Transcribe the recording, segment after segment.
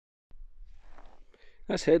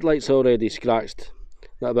This headlight's already scratched.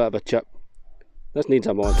 That bit of a chip. This needs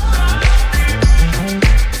a mod.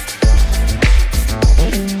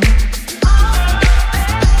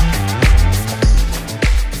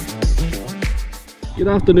 Good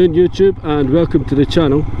afternoon YouTube, and welcome to the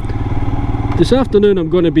channel. This afternoon I'm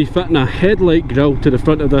going to be fitting a headlight grille to the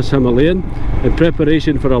front of this Himalayan in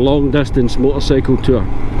preparation for a long distance motorcycle tour.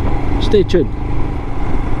 Stay tuned.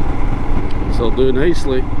 This'll do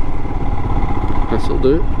nicely. This'll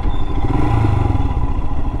do.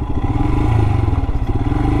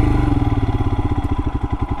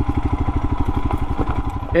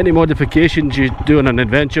 Any modifications you do on an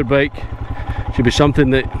adventure bike should be something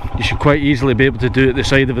that you should quite easily be able to do at the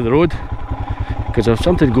side of the road, because if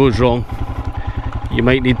something goes wrong you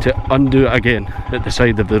might need to undo it again at the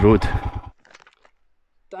side of the road.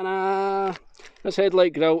 Ta-da! This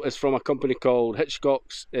headlight grille is from a company called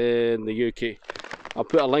Hitchcocks in the UK. I'll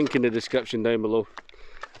put a link in the description down below.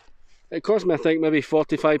 It cost me, I think, maybe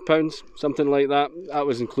 £45, something like that. That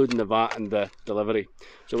was including the VAT and the delivery.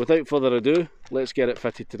 So without further ado, let's get it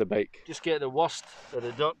fitted to the bike. Just get the worst of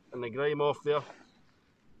the dirt and the grime off there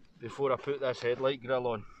before I put this headlight grille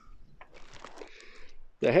on.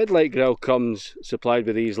 The headlight grille comes supplied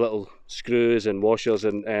with these little screws and washers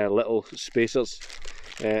and little spacers.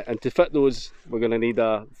 And to fit those, we're going to need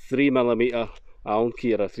a 3mm Allen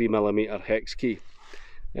key or a 3mm hex key.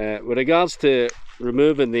 With regards to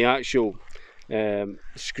removing the actual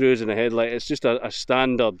screws in the headlight, it's just a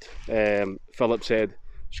standard Phillips head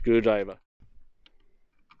screwdriver.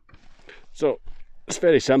 So it's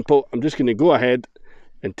very simple. I'm just going to go ahead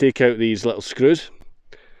and take out these little screws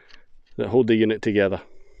that hold the unit together.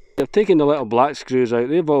 I've taken the little black screws out.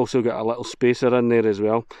 They've also got a little spacer in there as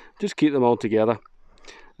well. Just keep them all together.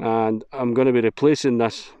 And I'm going to be replacing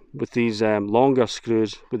this with these longer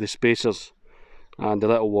screws with the spacers and the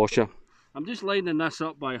little washer. I'm just lining this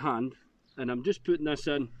up by hand, and I'm just putting this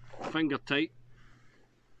in finger tight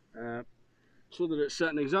so that it's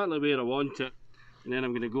sitting exactly where I want it, and then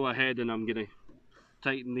I'm going to go ahead and I'm going to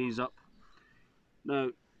tighten these up. Now,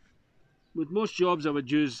 with most jobs I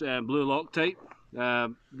would use blue Loctite,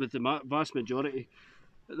 with the vast majority.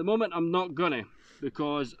 At the moment I'm not gonna,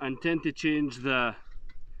 because I intend to change the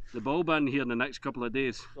bulb in here in the next couple of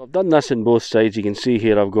days. So I've done this on both sides. You can see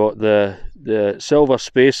here I've got the silver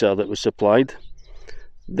spacer that was supplied,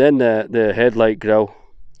 then the headlight grille,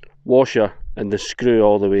 washer and the screw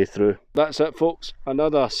all the way through. That's it folks,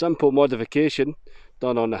 another simple modification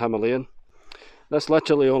done on the Himalayan. This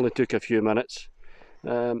literally only took a few minutes.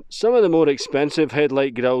 Some of the more expensive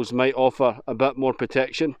headlight grilles might offer a bit more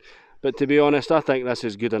protection, but to be honest I think this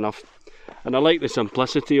is good enough, and I like the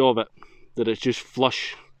simplicity of it, that it's just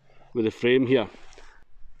flush with the frame here.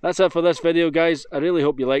 That's it for this video guys. I really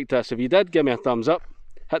hope you liked this. If you did, give me a thumbs up,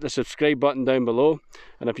 hit the subscribe button down below,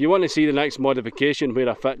 and if you want to see the next modification where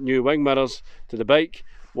I fit new wing mirrors to the bike,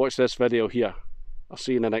 watch this video here. I'll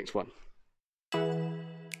see you in the next one.